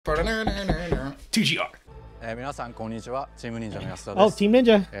TGR. 皆さんこんにちは。チーム忍者の安田 Oh, です。 Team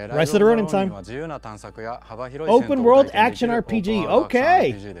Ninja. Rise of the Ronin time. は自由な探索や幅広い戦闘 Open を world 体験 action できる RPG. オープンワー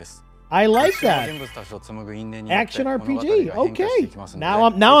ルドアクション Okay. RPG です。 I like that. 人物たちを紡ぐ因縁によって Action 物語 RPG. が変化していきますので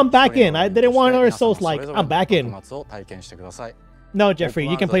Okay. Now I'm back in. I didn't want another Souls-like. I'm back in. 幕末を体験してください。 No, Jeffrey,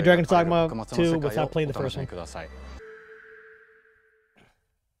 you can play Dragon's 幕 Dogma 末の世 2 without 界を playing the お楽 first しみ one. ください。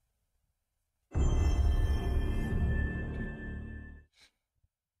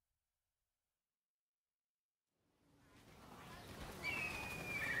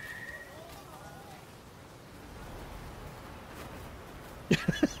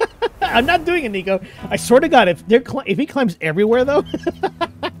I'm not doing it, Nico. I swear to God, if he climbs everywhere though.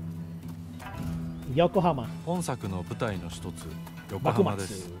 Yokohama. 本作の舞台の一つ、横浜で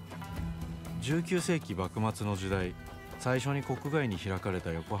す。19世紀幕末の時代、最初に国外に開かれ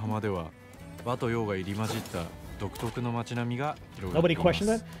た横浜では、和と洋が入り混じった独特の街並みが広がってい Nobody ま questioned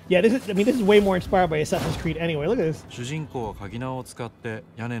that? す。Yeah, this is way more inspired by Assassin's Creed anyway. Look at this. 主人公は鍵縄を使って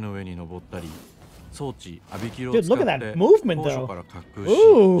屋根の上に登ったり、装置アビキルを Dude, 使 look っ at て that movement, 高 though. 所から滑空し、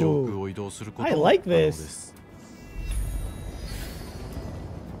 Ooh. 上空を移動すること I も可 like 能で this. す。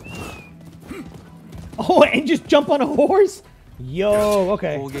 Oh, and just jump on a horse? Yo,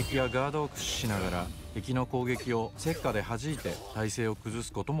 okay. 攻撃やガードを駆使しながら敵の攻撃を石火で弾いて体勢を崩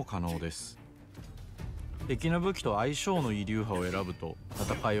すことも可能です。敵の武器と相性のいい流派を選ぶと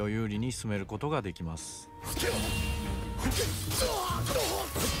戦いを有利に進めることができます。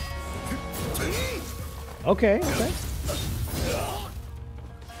 Okay, okay.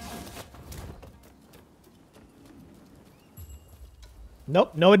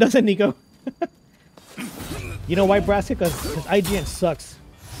 Nope, no it doesn't, Nico. You know why, Braska? Because IGN sucks.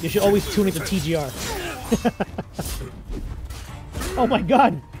 You should always tune into TGR. Oh my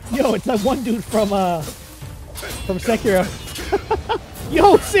god! Yo, it's that one dude from Sekiro.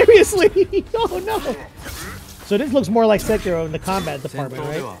 Yo, seriously! Oh no! So this looks more like Sekiro in the combat 戦 department,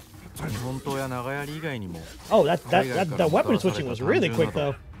 闘で right? は日本刀や長槍以外にも Oh, that weapon switching was really quick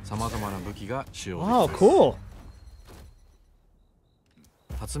though. さまざまな武器が使用でき Oh, ます。 cool.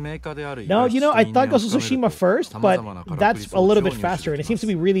 発明家である No, you know, I thought it was Tsushima first, but 様々なからくり that's 装 a 置 little を bit 入手 faster, and it でき seems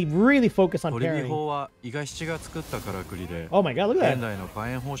to ま be す。 really focused on トリビ parrying. 砲は伊賀七が作ったからくりで Oh my god, look at 現 that. 代の火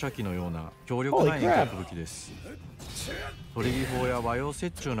炎放射器のような強力な Holy 遠 crap. 隔武器です。トリビ砲や和洋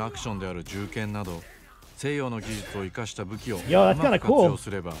折衷のアクションである銃剣など西洋の技術を生かした武器をう Yo, ま that's く kinda 活 cool. 用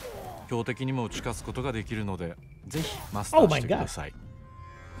すれば標的にも打ち勝つことができるのでぜひマスターしてください。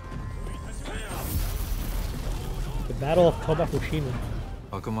 The Battle of Kobafushima.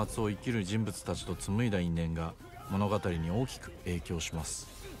 幕末を生きる人物たちと紡いだ因縁が物語に大きく影響します。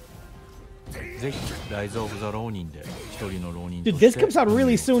ぜひライズ・オブ・ザ・ローニンで一人の浪人と Dude, して this comes out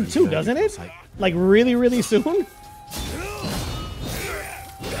really soon too, doesn't it? Like really soon?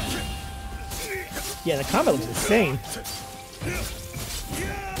 Yeah, the combat looks insane.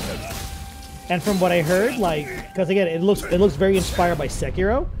 And from what I heard, like, because again, it looks very inspired by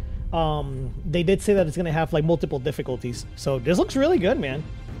Sekiro. They did say that it's gonna have like multiple difficulties, so this looks really good, man.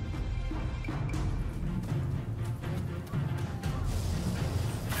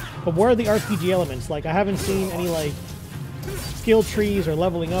 But where are the RPG elements? Like, I haven't seen any like skill trees or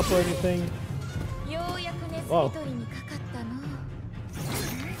leveling up or anything. Whoa.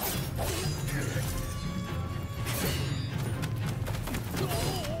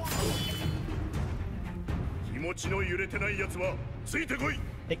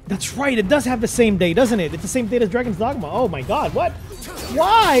 That's right, it does have the same date, doesn't it? It's the same date as Dragon's Dogma. Oh my god, what?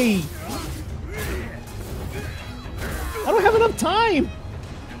 Why? I don't have enough time!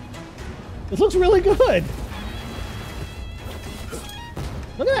 This looks really good!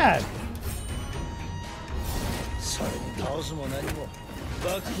 Look at that!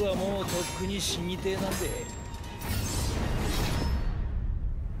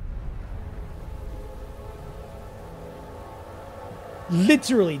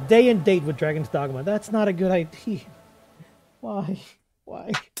 Literally, day and date with Dragon's Dogma. That's not a good idea. Why?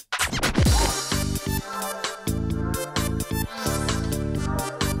 Why?